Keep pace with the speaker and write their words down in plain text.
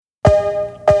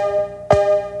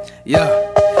Yeah,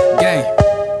 gang.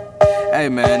 Hey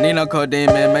man, Nino Codeine,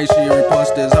 man, make sure you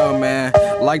repost this hoe, man.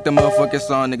 Like the motherfucking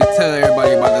song, nigga. Tell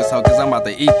everybody about this hoe, cause I'm about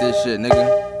to eat this shit,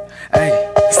 nigga.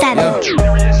 Hey, Svge.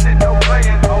 Serious shit, no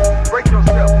playing, oh, break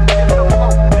yourself, get the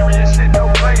flow. Serious shit,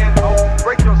 no playing, oh,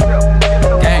 break yourself, get the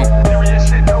flow. Gang. Serious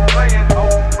shit, no playing,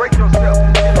 oh, break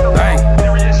yourself, get the flow. Bang.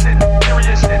 Serious shit, no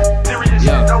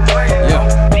playing, Yeah.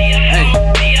 oh.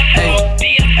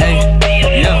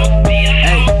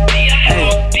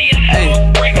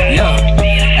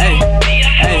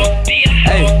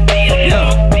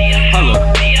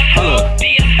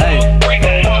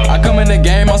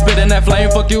 That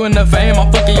flame, fuck you in the fame. I'm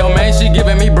fucking your man, she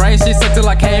giving me brain. She sucked till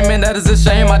I came in, that is a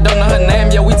shame. I don't know her name,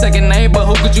 yeah, we taking name, but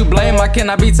who could you blame? I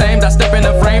cannot be tamed, I step in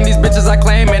the frame. These bitches I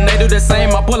claim, and they do the same.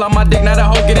 I pull out my dick, now the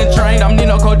hoe getting trained. I'm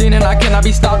Nino Codeine and I cannot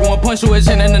be stopped. One punch to his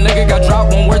chin and the nigga got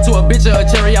dropped. One word to a bitch or a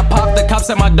cherry, I pop. The cops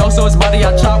at my door, so his body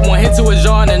I chop. One hit to his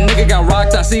jaw and the nigga got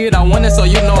rocked. I see it, I want it, so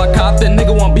you know I copped. The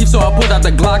nigga want beef, so I pulled out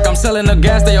the Glock. I'm selling the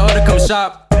gas, they ought to come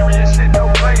shop. Serious shit,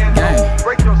 no playing, oh,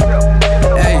 break yourself, get the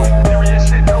flow. Serious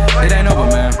shit, no playing, it ain't over,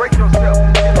 man. break yourself,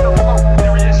 get the flow.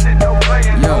 Serious shit, no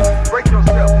playing, oh, break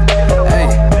yourself, get the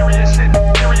flow. Serious shit,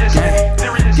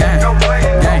 no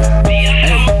playing,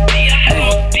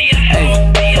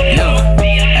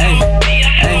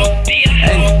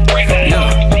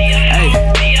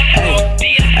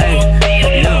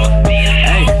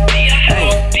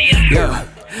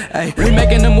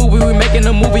 we making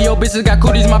a movie, yo bitches got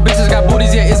cooties, my bitches got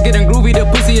booties, yeah, it's getting groovy, the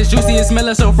pussy is juicy, it's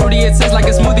smelling so fruity, it tastes like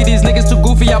a smoothie, these niggas too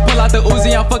goofy, I pull out the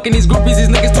Uzi, I'm fucking these groupies, these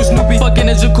niggas too snoopy, fucking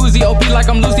a jacuzzi, OP like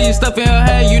I'm Lucy, it's stuff in her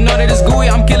head, you know that it's gooey,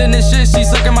 I'm killing this shit, she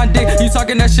sucking my dick, you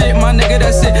talking that shit, my nigga,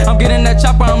 that's it, I'm getting that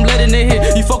chopper, I'm letting it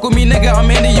hit, you fuck with me, nigga, I'm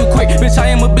into you quick, bitch, I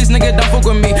am a bitch, nigga, don't fuck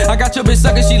with me, I got your bitch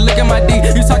sucking, she licking my D,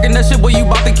 you talking that shit, boy, you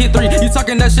bout to kid 3, you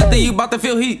talking that shit, then you bout to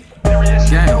feel heat. serious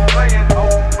shit, no playing, oh,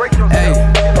 break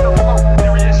yourself.